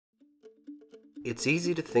It's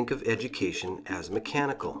easy to think of education as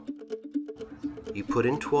mechanical. You put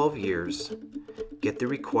in 12 years, get the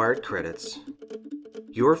required credits.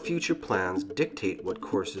 Your future plans dictate what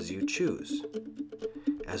courses you choose.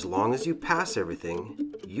 As long as you pass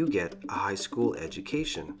everything, you get a high school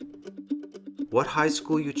education. What high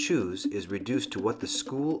school you choose is reduced to what the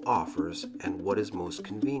school offers and what is most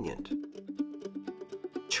convenient.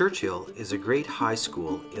 Churchill is a great high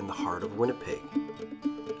school in the heart of Winnipeg.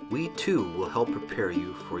 We too will help prepare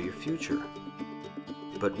you for your future.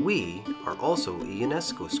 But we are also a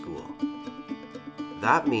UNESCO school.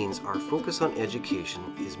 That means our focus on education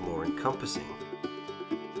is more encompassing.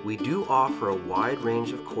 We do offer a wide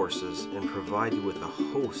range of courses and provide you with a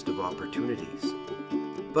host of opportunities.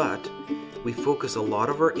 But we focus a lot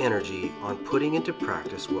of our energy on putting into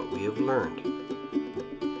practice what we have learned.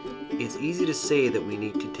 It's easy to say that we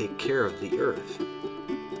need to take care of the earth,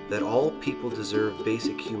 that all people deserve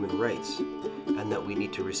basic human rights, and that we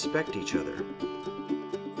need to respect each other.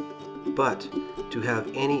 But to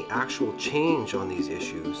have any actual change on these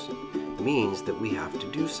issues means that we have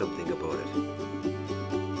to do something about it.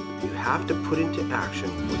 You have to put into action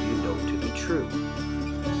what you know to be true.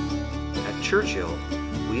 At Churchill,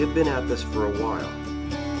 we have been at this for a while.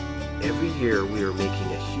 Every year we are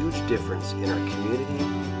making a huge difference in our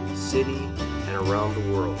community, city, and around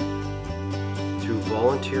the world. Through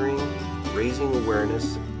volunteering, raising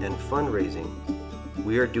awareness, and fundraising,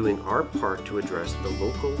 we are doing our part to address the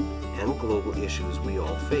local and global issues we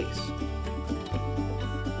all face.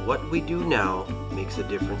 What we do now makes a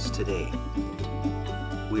difference today.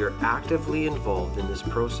 We are actively involved in this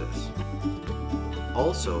process.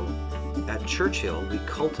 Also, at Churchill, we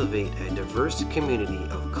cultivate a diverse community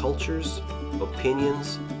of cultures,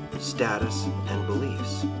 opinions, status, and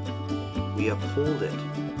beliefs. We uphold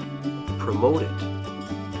it, promote it,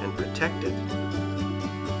 and protect it.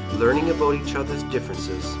 Learning about each other's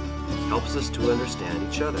differences helps us to understand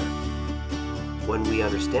each other. When we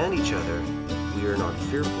understand each other, we are not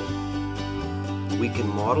fearful. We can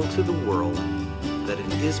model to the world that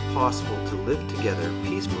it is possible to live together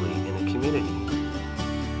peacefully in a community.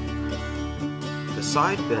 The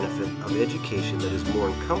side benefit of education that is more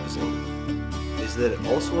encompassing is that it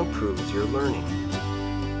also improves your learning.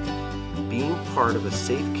 Being part of a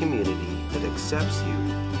safe community that accepts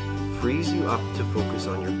you frees you up to focus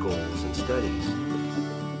on your goals and studies.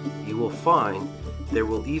 You will find there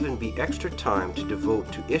will even be extra time to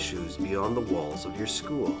devote to issues beyond the walls of your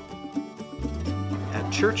school. At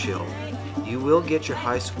Churchill, you will get your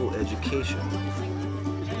high school education.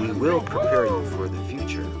 We will prepare you for the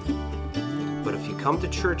future. But if you come to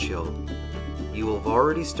Churchill, you will have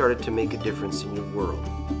already started to make a difference in your world.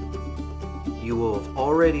 You will have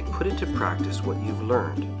already put into practice what you've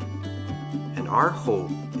learned. And our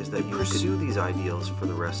hope is that you pursue these ideals for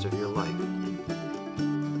the rest of your life.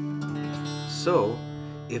 So,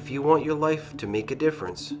 if you want your life to make a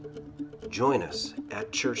difference, join us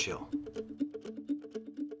at Churchill.